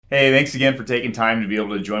Hey, thanks again for taking time to be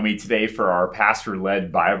able to join me today for our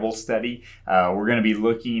pastor-led Bible study. We're going to be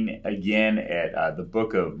looking again at the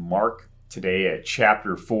book of Mark today at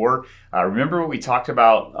chapter 4. Remember what we talked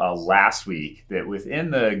about last week, that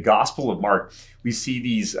within the Gospel of Mark, we see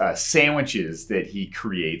these sandwiches that he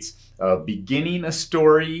creates of beginning a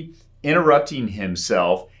story, interrupting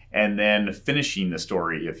himself, and then finishing the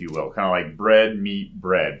story, if you will, kind of like bread, meat,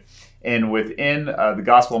 bread. And within the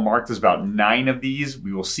Gospel of Mark, there's about 9 of these.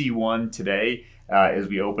 We will see one today as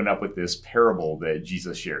we open up with this parable that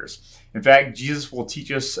Jesus shares. In fact, Jesus will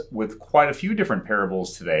teach us with quite a few different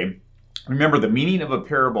parables today. Remember, the meaning of a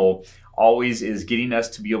parable always is getting us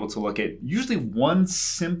to be able to look at usually one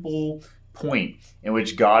simple point in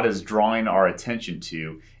which God is drawing our attention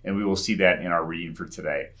to, and we will see that in our reading for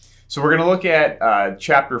today. So we're going to look at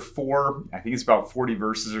chapter 4. I think it's about 40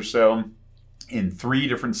 verses or so, in 3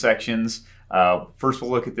 different sections. First, we'll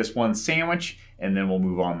look at this one sandwich, and then we'll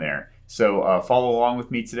move on there. So follow along with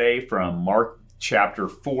me today from Mark chapter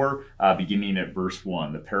 4, beginning at verse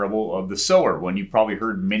 1, the parable of the sower, one you've probably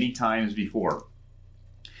heard many times before.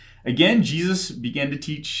 Again, Jesus began to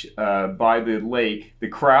teach by the lake. The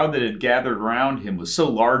crowd that had gathered around him was so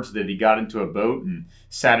large that he got into a boat and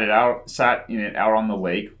sat in it out on the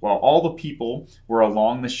lake, while all the people were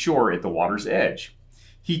along the shore at the water's edge.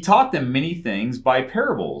 He taught them many things by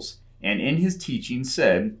parables, and in his teaching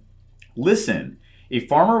said, "Listen, a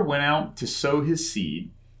farmer went out to sow his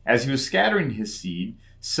seed. As he was scattering his seed,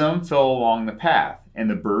 some fell along the path, and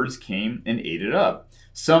the birds came and ate it up.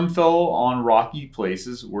 Some fell on rocky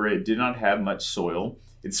places where it did not have much soil.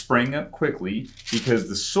 It sprang up quickly because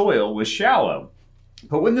the soil was shallow.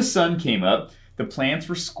 But when the sun came up, the plants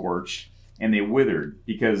were scorched, and they withered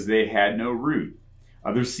because they had no root.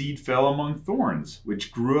 Other seed fell among thorns,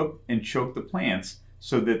 which grew up and choked the plants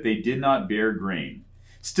so that they did not bear grain.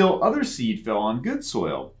 Still other seed fell on good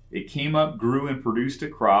soil. It came up, grew, and produced a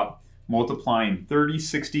crop, multiplying 30,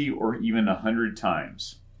 60, or even 100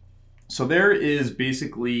 times." So there is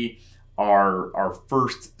basically our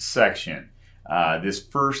first section, this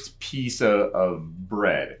first piece of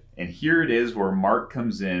bread. And here it is where Mark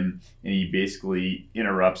comes in and he basically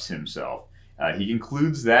interrupts himself. He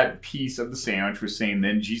concludes that piece of the sandwich with saying,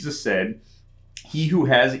 "Then Jesus said, 'He who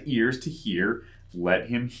has ears to hear, let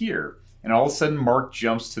him hear.'" And all of a sudden, Mark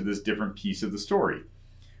jumps to this different piece of the story.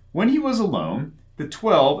 "When he was alone, the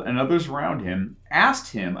 12 and others around him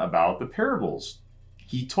asked him about the parables.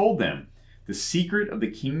 He told them, 'The secret of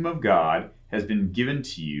the kingdom of God has been given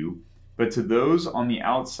to you, but to those on the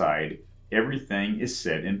outside, everything is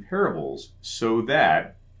said in parables, so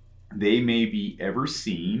that they may be ever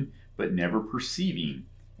seeing, but never perceiving,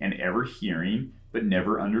 and ever hearing, but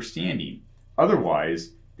never understanding.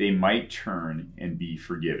 Otherwise, they might turn and be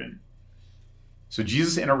forgiven.'" So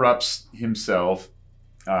Jesus interrupts himself,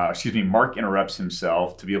 Mark interrupts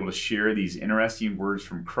himself to be able to share these interesting words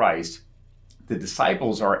from Christ. The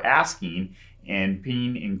disciples are asking and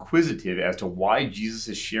being inquisitive as to why Jesus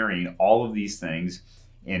is sharing all of these things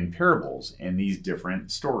in parables and these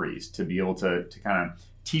different stories to be able to kind of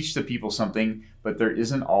teach the people something, but there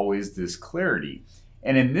isn't always this clarity.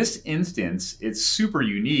 And in this instance, it's super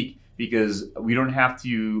unique because we don't have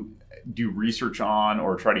to do research on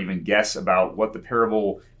or try to even guess about what the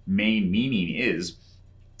parable main meaning is.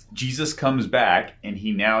 Jesus comes back and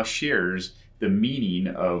he now shares the meaning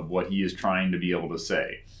of what he is trying to be able to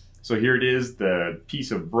say. So here it is, the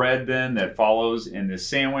piece of bread then that follows in this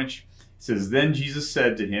sandwich. It says, "Then Jesus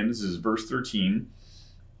said to him," this is verse 13,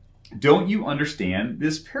 "Don't you understand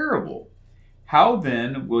this parable? How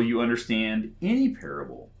then will you understand any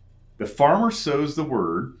parable? The farmer sows the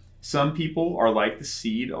word. Some people are like the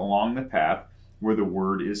seed along the path where the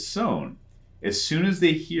word is sown. As soon as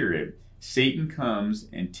they hear it, Satan comes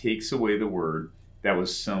and takes away the word that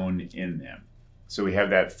was sown in them." So we have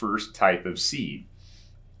that first type of seed.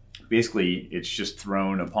 Basically, it's just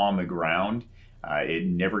thrown upon the ground. It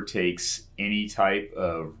never takes any type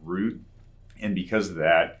of root. And because of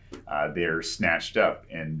that, they're snatched up.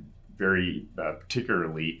 And very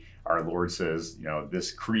particularly, our Lord says,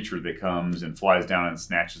 this creature that comes and flies down and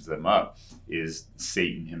snatches them up is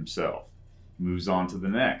Satan himself. Moves on to the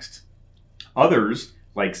next. "Others,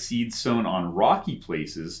 like seeds sown on rocky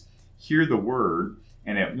places, hear the word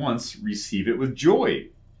and at once receive it with joy.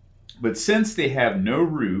 But since they have no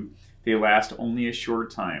root, they last only a short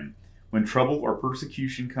time. When trouble or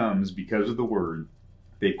persecution comes because of the word,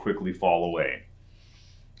 they quickly fall away."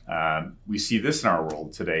 We see this in our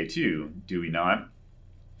world today too, do we not?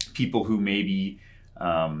 People who maybe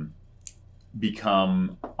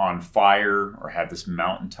become on fire or have this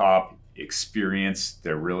mountaintop experience.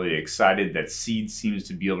 They're really excited that seed seems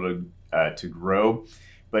to be able to grow,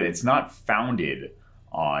 but it's not founded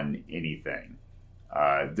on anything.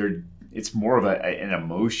 It's more of an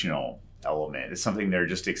emotional element. It's something they're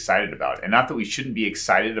just excited about. And not that we shouldn't be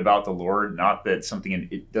excited about the Lord, not that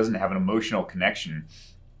it doesn't have an emotional connection,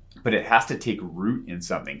 but it has to take root in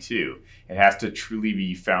something too. It has to truly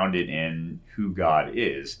be founded in who God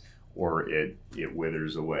is, or it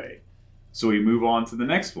withers away. So we move on to the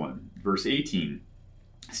next one, verse 18.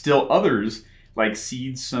 Still others, like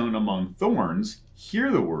seeds sown among thorns,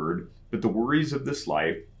 hear the word, but the worries of this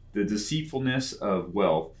life, the deceitfulness of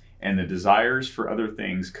wealth, and the desires for other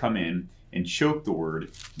things come in and choke the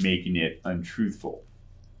word, making it untruthful.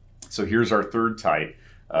 So here's our third type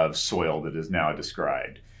of soil that is now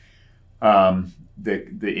described.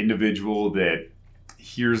 The individual that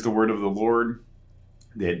hears the word of the Lord,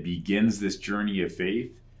 that begins this journey of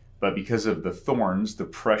faith, but because of the thorns, the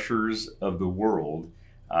pressures of the world,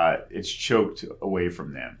 it's choked away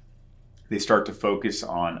from them. They start to focus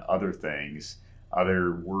on other things,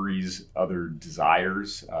 other worries, other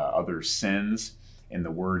desires, other sins, and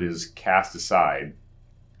the word is cast aside.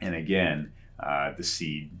 And again, the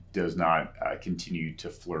seed does not continue to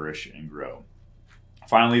flourish and grow.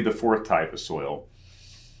 Finally, the fourth type of soil.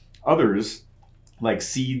 Others, like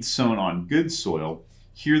seeds sown on good soil,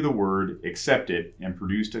 hear the word, accept it, and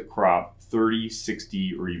produced a crop 30,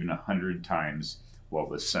 60, or even 100 times what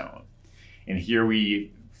was sown. And here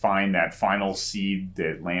we find that final seed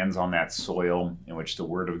that lands on that soil in which the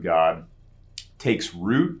word of God takes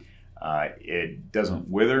root. It doesn't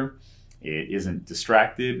wither. It isn't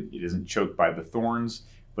distracted. It isn't choked by the thorns,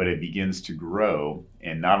 but it begins to grow,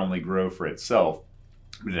 and not only grow for itself,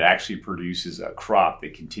 but it actually produces a crop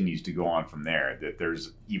that continues to go on from there. That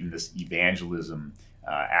there's even this evangelism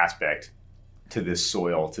aspect to this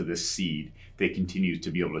soil, to this seed, that continues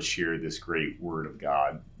to be able to share this great word of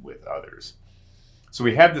God with others. So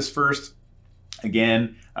we have this first,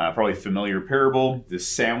 again, probably familiar parable, this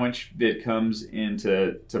sandwich that comes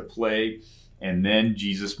into play, and then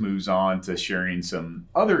Jesus moves on to sharing some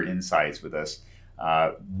other insights with us,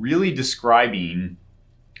 really describing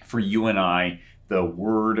for you and I the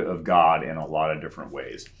Word of God in a lot of different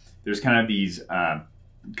ways. There's kind of these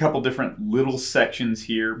couple different little sections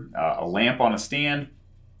here, a lamp on a stand,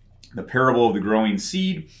 the parable of the growing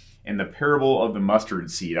seed, and the parable of the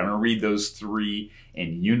mustard seed. I'm going to read those three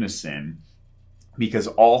in unison because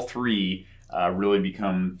all three really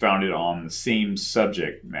become founded on the same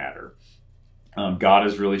subject matter. God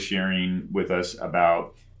is really sharing with us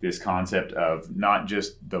about this concept of not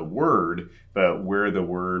just the word, but where the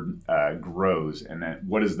word grows, and then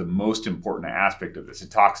what is the most important aspect of this.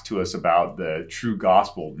 It talks to us about the true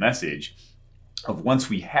gospel message of once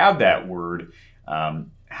we have that word,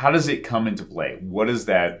 how does it come into play? What does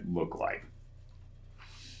that look like?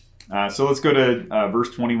 So let's go to verse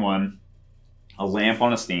 21, a lamp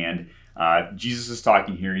on a stand. Jesus is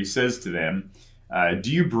talking here. He says to them,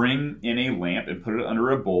 do you bring in a lamp and put it under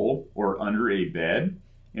a bowl or under a bed?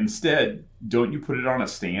 Instead, don't you put it on a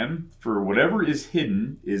stand? For whatever is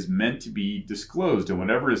hidden is meant to be disclosed, and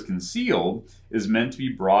whatever is concealed is meant to be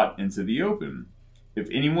brought into the open. If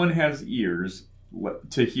anyone has ears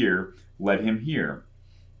to hear, let him hear.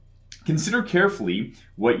 Consider carefully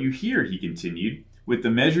what you hear, he continued. With the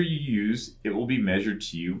measure you use, it will be measured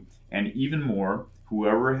to you, and even more,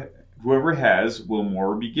 whoever has will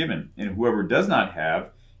more be given, and whoever does not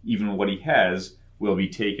have, even what he has will be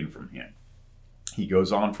taken from him. He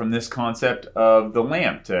goes on from this concept of the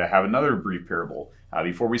lamp to have another brief parable.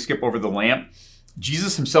 Before we skip over the lamp,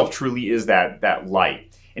 Jesus himself truly is that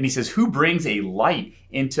light. And he says, who brings a light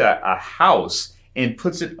into a house and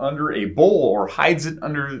puts it under a bowl or hides it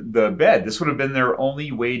under the bed? This would have been their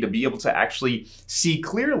only way to be able to actually see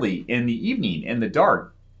clearly in the evening, in the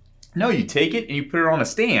dark. No, you take it and you put it on a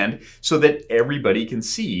stand so that everybody can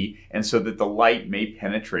see and so that the light may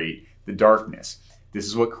penetrate the darkness. This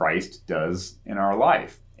is what Christ does in our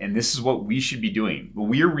life. And this is what we should be doing. When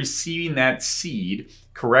we are receiving that seed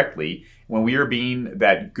correctly, when we are being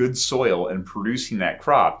that good soil and producing that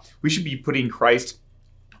crop, we should be putting Christ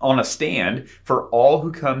on a stand for all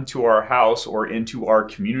who come to our house or into our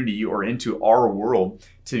community or into our world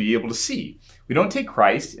to be able to see. We don't take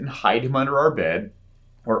Christ and hide him under our bed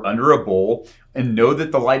or under a bowl and know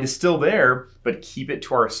that the light is still there, but keep it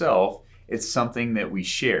to ourselves. It's something that we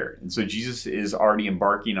share. And so Jesus is already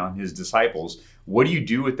embarking on his disciples. What do you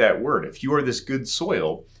do with that word? If you are this good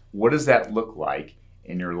soil, what does that look like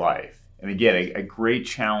in your life? And again, a great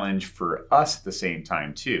challenge for us at the same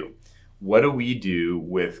time too. What do we do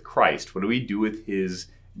with Christ? What do we do with his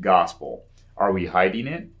gospel? Are we hiding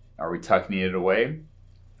it? Are we tucking it away?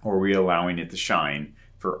 Or are we allowing it to shine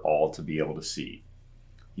for all to be able to see?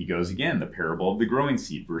 He goes again, the parable of the growing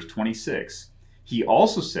seed, verse 26. He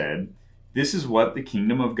also said, this is what the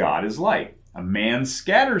kingdom of God is like. A man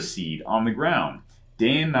scatters seed on the ground.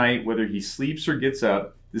 Day and night, whether he sleeps or gets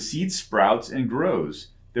up, the seed sprouts and grows,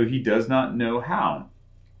 though he does not know how.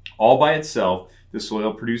 All by itself, the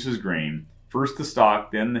soil produces grain, first the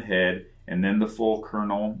stalk, then the head, and then the full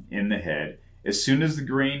kernel in the head. As soon as the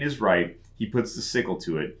grain is ripe, he puts the sickle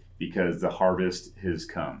to it, because the harvest has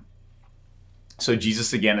come. So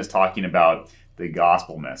Jesus again is talking about the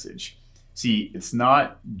gospel message. See, it's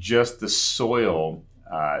not just the soil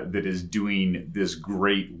that is doing this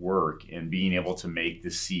great work and being able to make the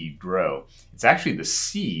seed grow. It's actually the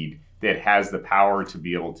seed that has the power to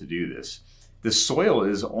be able to do this. The soil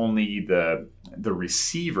is only the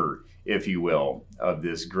receiver, if you will, of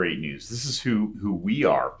this great news. This is who we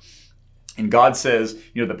are. And God says,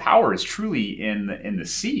 the power is truly in the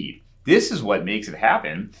seed. This is what makes it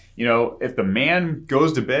happen. If the man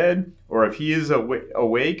goes to bed or if he is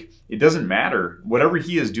awake, it doesn't matter. Whatever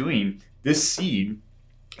he is doing, this seed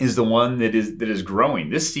is the one that is growing.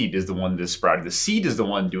 This seed is the one that is sprouting. The seed is the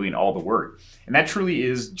one doing all the work. And that truly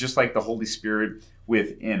is just like the Holy Spirit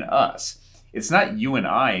within us. It's not you and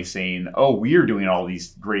I saying, oh, we are doing all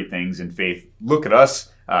these great things in faith. Look at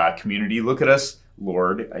us, community. Look at us,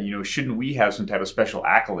 Lord. Shouldn't we have some type of special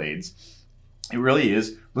accolades? It really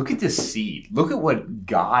is. Look at this seed. Look at what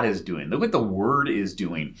God is doing. Look what the Word is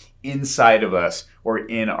doing inside of us or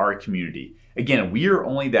in our community. Again, we are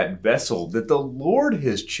only that vessel that the Lord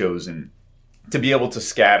has chosen to be able to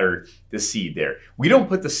scatter the seed there. We don't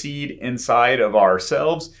put the seed inside of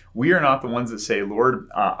ourselves. We are not the ones that say, Lord,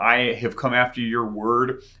 I have come after your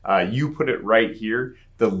word. You put it right here.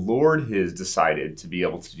 The Lord has decided to be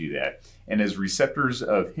able to do that. And as receptors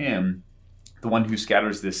of Him, the one who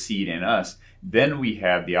scatters this seed in us, then we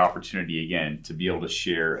have the opportunity again to be able to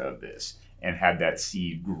share of this and have that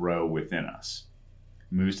seed grow within us.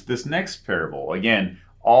 Moves to this next parable. Again,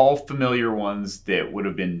 all familiar ones that would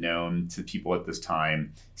have been known to people at this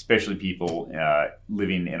time, especially people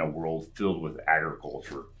living in a world filled with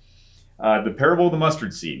agriculture. The parable of the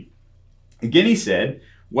mustard seed. Again he said,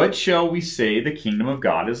 what shall we say the kingdom of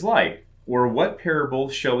God is like? Or what parable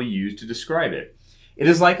shall we use to describe it? It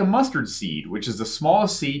is like a mustard seed, which is the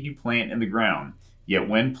smallest seed you plant in the ground. Yet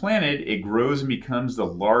when planted, it grows and becomes the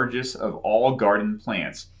largest of all garden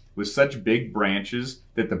plants, with such big branches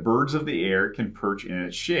that the birds of the air can perch in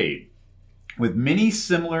its shade. With many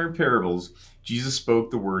similar parables, Jesus spoke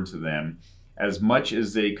the word to them, as much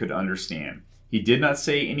as they could understand. He did not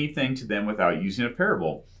say anything to them without using a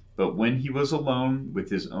parable, but when he was alone with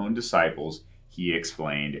his own disciples, he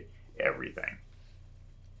explained everything.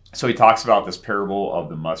 So he talks about this parable of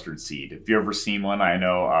the mustard seed. If you've ever seen one, I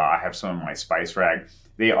know I have some in my spice rack.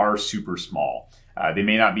 They are super small. They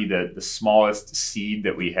may not be the smallest seed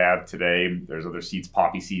that we have today. There's other seeds,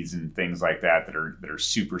 poppy seeds and things like that are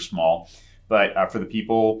super small. But for the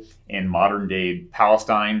people in modern day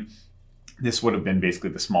Palestine, this would have been basically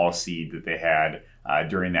the smallest seed that they had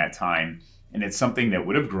during that time. And it's something that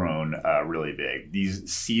would have grown really big.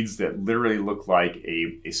 These seeds that literally look like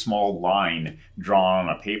a small line drawn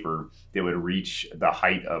on a paper that would reach the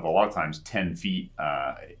height of a lot of times 10 feet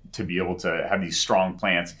to be able to have these strong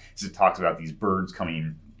plants, as it talks about these birds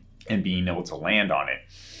coming and being able to land on it.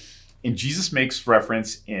 And Jesus makes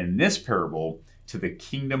reference in this parable to the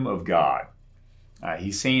kingdom of God.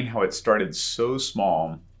 He's saying how it started so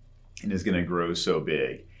small and is going to grow so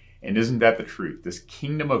big. And isn't that the truth? This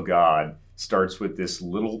kingdom of God starts with this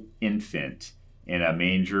little infant in a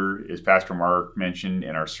manger, as Pastor Mark mentioned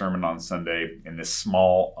in our sermon on Sunday, in this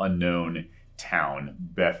small unknown town,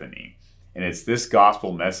 Bethany. And it's this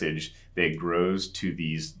gospel message that grows to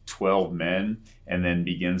these 12 men and then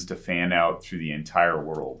begins to fan out through the entire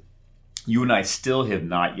world. You and I still have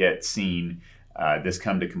not yet seen this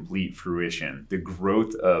come to complete fruition. The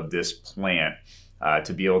growth of this plant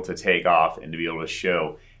to be able to take off and to be able to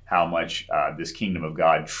show how much this kingdom of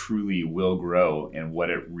God truly will grow and what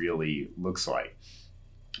it really looks like.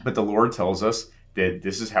 But the Lord tells us that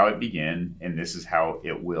this is how it began and this is how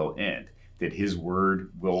it will end. That his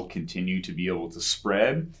word will continue to be able to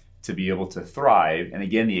spread, to be able to thrive. And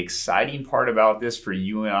again, the exciting part about this for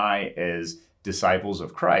you and I as disciples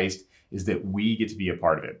of Christ is that we get to be a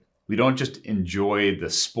part of it. We don't just enjoy the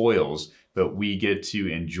spoils, but we get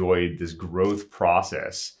to enjoy this growth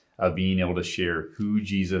process of being able to share who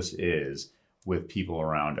Jesus is with people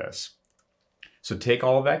around us. So take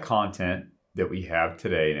all of that content that we have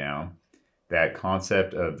today now, that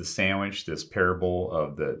concept of the sandwich, this parable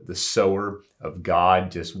of the sower, of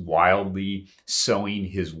God just wildly sowing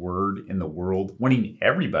his word in the world, wanting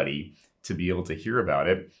everybody to be able to hear about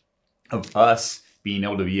it, of us being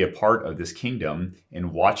able to be a part of this kingdom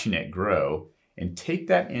and watching it grow, and take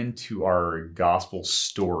that into our gospel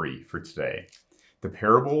story for today. The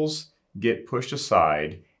parables get pushed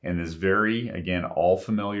aside, and this very, again, all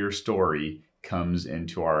familiar story comes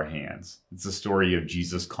into our hands. It's the story of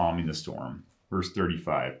Jesus calming the storm. Verse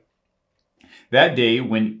 35. That day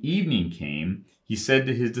when evening came, he said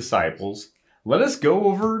to his disciples, "Let us go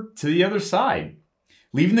over to the other side."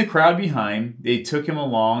 Leaving the crowd behind, they took him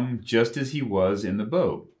along just as he was in the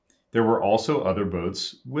boat. There were also other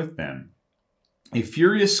boats with them. A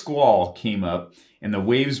furious squall came up, and the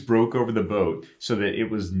waves broke over the boat so that it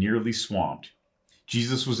was nearly swamped.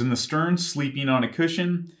 Jesus was in the stern, sleeping on a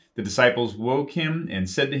cushion. The disciples woke him and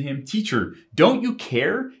said to him, "Teacher, don't you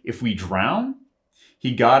care if we drown?"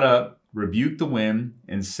 He got up, rebuked the wind,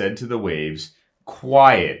 and said to the waves,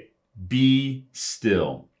 "Quiet, be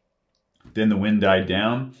still." Then the wind died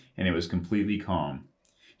down, and it was completely calm.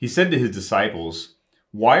 He said to his disciples,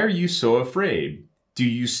 "Why are you so afraid? Do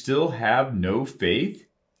you still have no faith?"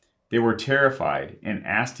 They were terrified and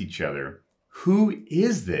asked each other, "Who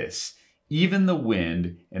is this? Even the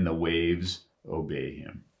wind and the waves obey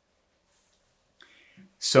him."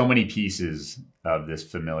 So many pieces of this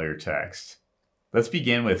familiar text. Let's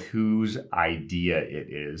begin with whose idea it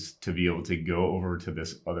is to be able to go over to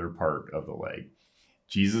this other part of the lake.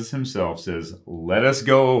 Jesus himself says, "Let us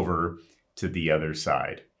go over to the other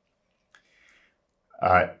side."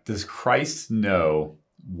 Does Christ know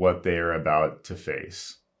what they are about to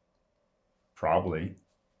face? Probably.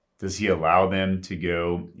 Does he allow them to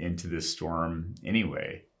go into this storm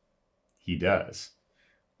anyway? He does.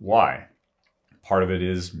 Why? Part of it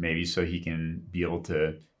is maybe so he can be able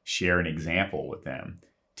to share an example with them,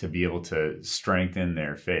 to be able to strengthen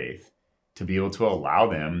their faith, to be able to allow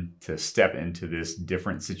them to step into this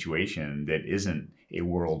different situation that isn't a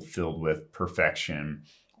world filled with perfection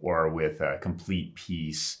or with complete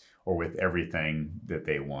peace or with everything that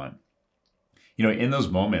they want. You know, in those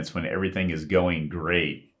moments when everything is going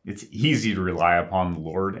great, it's easy to rely upon the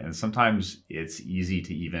Lord, and sometimes it's easy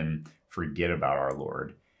to even forget about our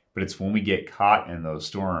Lord. But it's when we get caught in those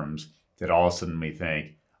storms that all of a sudden we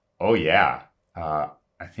think, "Oh yeah,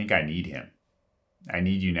 I think I need him. I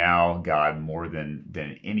need you now, God, more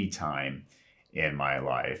than any time in my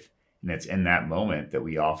life." And it's in that moment that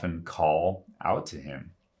we often call out to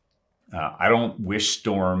him. I don't wish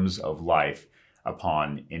storms of life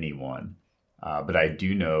upon anyone, but I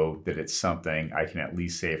do know that it's something I can at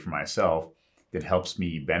least say for myself that helps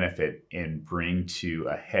me benefit and bring to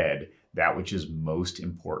a head that which is most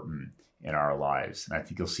important in our lives. And I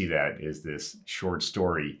think you'll see that as this short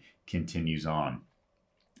story continues on.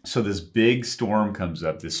 So this big storm comes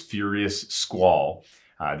up, this furious squall.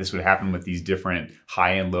 This would happen with these different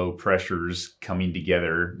high and low pressures coming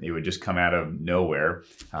together. It would just come out of nowhere.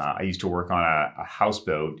 I used to work on a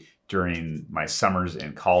houseboat during my summers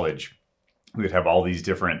in college. We would have all these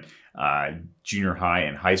different junior high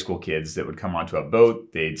and high school kids that would come onto a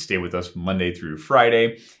boat. They'd stay with us Monday through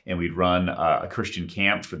Friday, and we'd run a Christian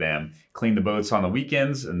camp for them, clean the boats on the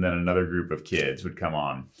weekends, and then another group of kids would come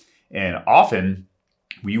on. And often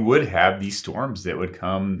we would have these storms that would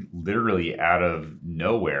come literally out of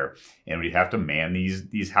nowhere, and we'd have to man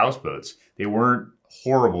these houseboats. They weren't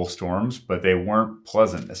horrible storms, but they weren't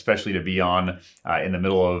pleasant, especially to be on in the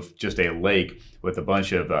middle of just a lake with a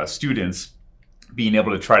bunch of students, being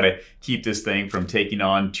able to try to keep this thing from taking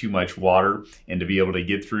on too much water and to be able to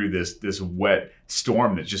get through this wet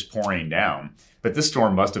storm that's just pouring down. But this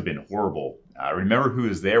storm must have been horrible. Remember who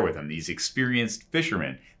is there with them, these experienced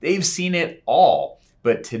fishermen. They've seen it all.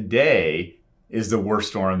 But today is the worst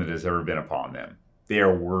storm that has ever been upon them. They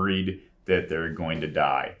are worried that they're going to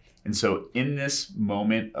die. And so in this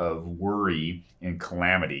moment of worry and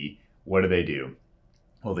calamity, what do?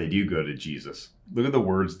 Well, they do go to Jesus. Look at the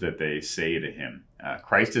words that they say to him.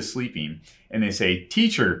 Christ is sleeping, and they say,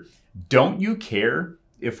 "Teacher, don't you care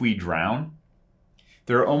if we drown?"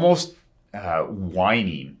 They're almost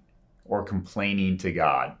whining or complaining to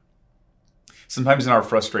God. Sometimes in our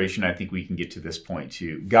frustration, I think we can get to this point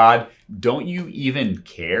too. "God, don't you even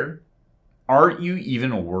care? Aren't you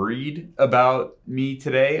even worried about me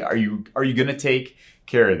today? Are you going to take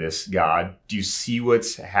care of this, God? Do you see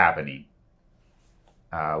what's happening?"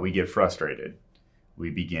 We get frustrated.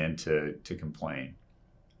 We begin to complain.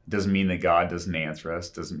 Doesn't mean that God doesn't answer us.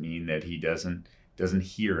 Doesn't mean that he doesn't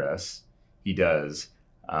hear us. He does.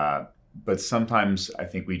 But sometimes I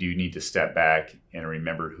think we do need to step back and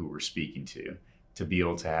remember who we're speaking to be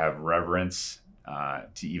able to have reverence,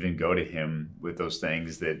 to even go to him with those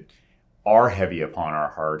things that are heavy upon our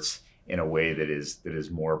hearts in a way that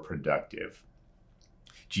is more productive.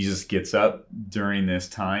 Jesus gets up during this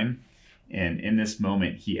time, And in this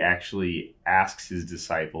moment, he actually asks his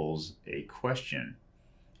disciples a question.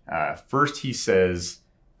 First, he says,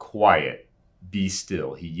 "Quiet, be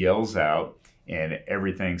still." He yells out, and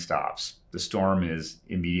everything stops. The storm is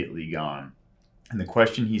immediately gone. And the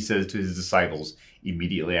question he says to his disciples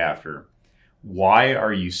immediately after, "Why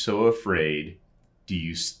are you so afraid? Do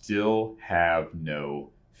you still have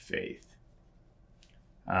no faith?"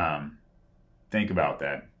 Think about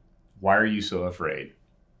that. Why are you so afraid?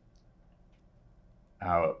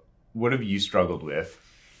 What have you struggled with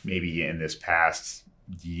maybe in this past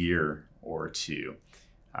year or two?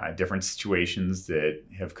 Different situations that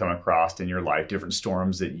have come across in your life, different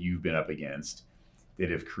storms that you've been up against that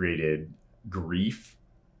have created grief,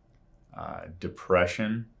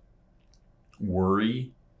 depression,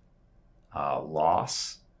 worry,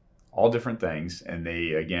 loss, all different things. And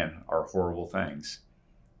they, again, are horrible things.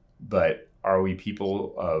 But are we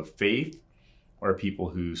people of faith, or people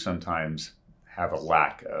who sometimes have a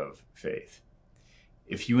lack of faith?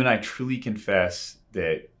 If you and I truly confess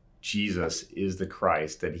that Jesus is the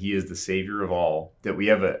Christ, that he is the Savior of all, that we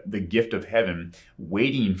have the gift of heaven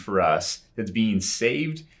waiting for us, that's being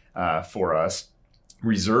saved for us,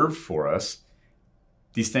 reserved for us,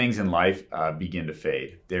 these things in life begin to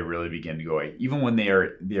fade. They really begin to go away. Even when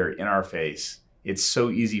they're in our face, it's so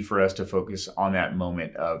easy for us to focus on that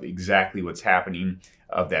moment of exactly what's happening,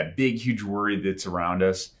 of that big, huge worry that's around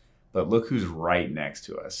us. But look who's right next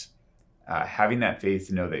to us. Having that faith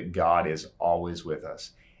to know that God is always with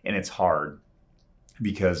us. And it's hard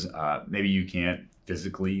because maybe you can't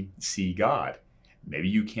physically see God. Maybe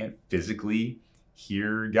you can't physically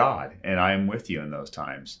hear God. And I am with you in those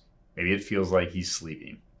times. Maybe it feels like he's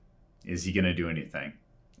sleeping. Is he going to do anything?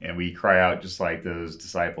 And we cry out just like those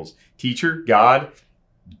disciples, "Teacher, God,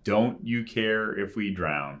 don't you care if we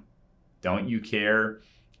drown? Don't you care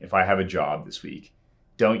if I have a job this week?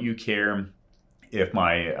 Don't you care if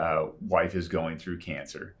my wife is going through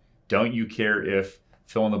cancer? Don't you care if,"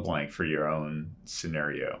 fill in the blank for your own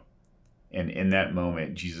scenario. And in that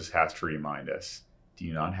moment, Jesus has to remind us, do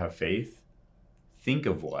you not have faith? Think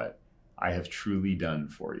of what I have truly done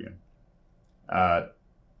for you.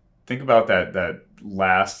 Think about that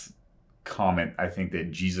last comment I think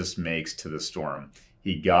that Jesus makes to the storm.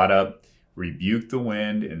 He got up, rebuked the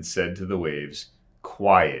wind, and said to the waves,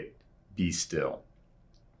 "Quiet, be still."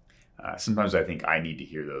 Sometimes I think I need to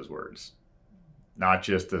hear those words. Not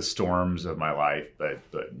just the storms of my life,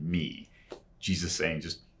 but me. Jesus saying,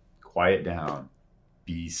 just quiet down,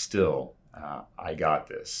 be still. I got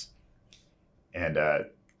this. And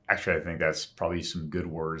actually, I think that's probably some good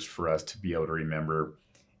words for us to be able to remember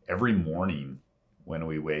every morning when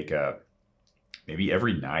we wake up, maybe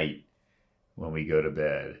every night when we go to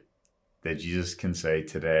bed, that Jesus can say,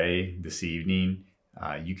 today, this evening,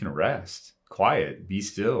 you can rest, quiet, be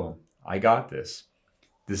still. I got this.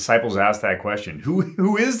 The disciples asked that question.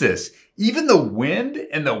 Who is this? Even the wind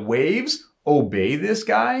and the waves obey this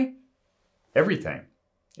guy? Everything.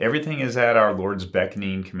 Everything is at our Lord's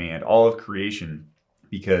beckoning command, all of creation,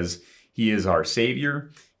 because he is our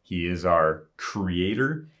Savior, he is our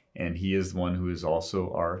Creator, and he is the one who is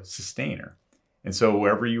also our Sustainer. And so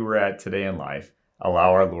wherever you are at today in life,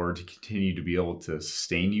 allow our Lord to continue to be able to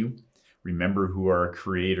sustain you. Remember who our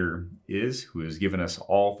Creator is, who has given us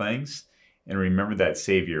all things, and remember that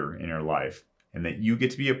Savior in your life, and that you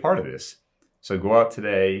get to be a part of this. So go out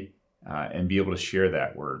today and be able to share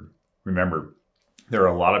that word. Remember, there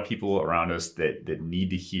are a lot of people around us that need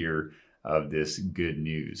to hear of this good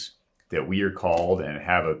news, that we are called and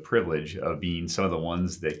have a privilege of being some of the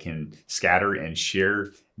ones that can scatter and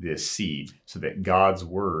share this seed so that God's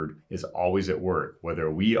word is always at work, whether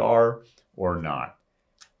we are or not.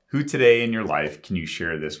 Who today in your life can you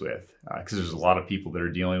share this with? Because there's a lot of people that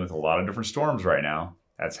are dealing with a lot of different storms right now.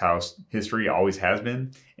 That's how history always has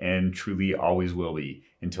been and truly always will be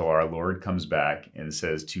until our Lord comes back and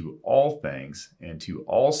says to all things and to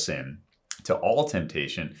all sin, to all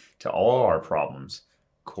temptation, to all our problems,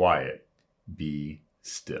 quiet, be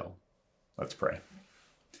still. Let's pray.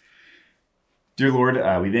 Dear Lord,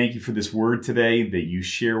 we thank you for this word today that you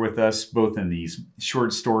share with us, both in these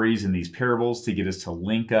short stories and these parables, to get us to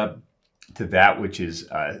link up to that which is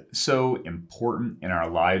so important in our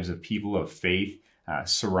lives of people of faith,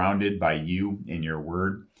 surrounded by you in your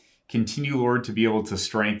word. Continue, Lord, to be able to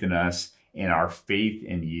strengthen us in our faith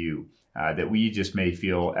in you, that we just may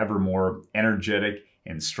feel ever more energetic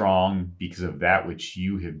and strong because of that which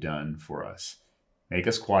you have done for us. Make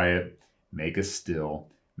us quiet, make us still,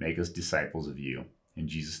 make us disciples of you. In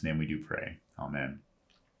Jesus' name we do pray. Amen.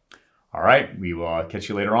 All right, we will catch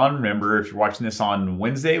you later on. Remember, if you're watching this on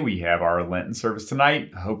Wednesday, we have our Lenten service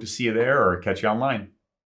tonight. I hope to see you there or catch you online.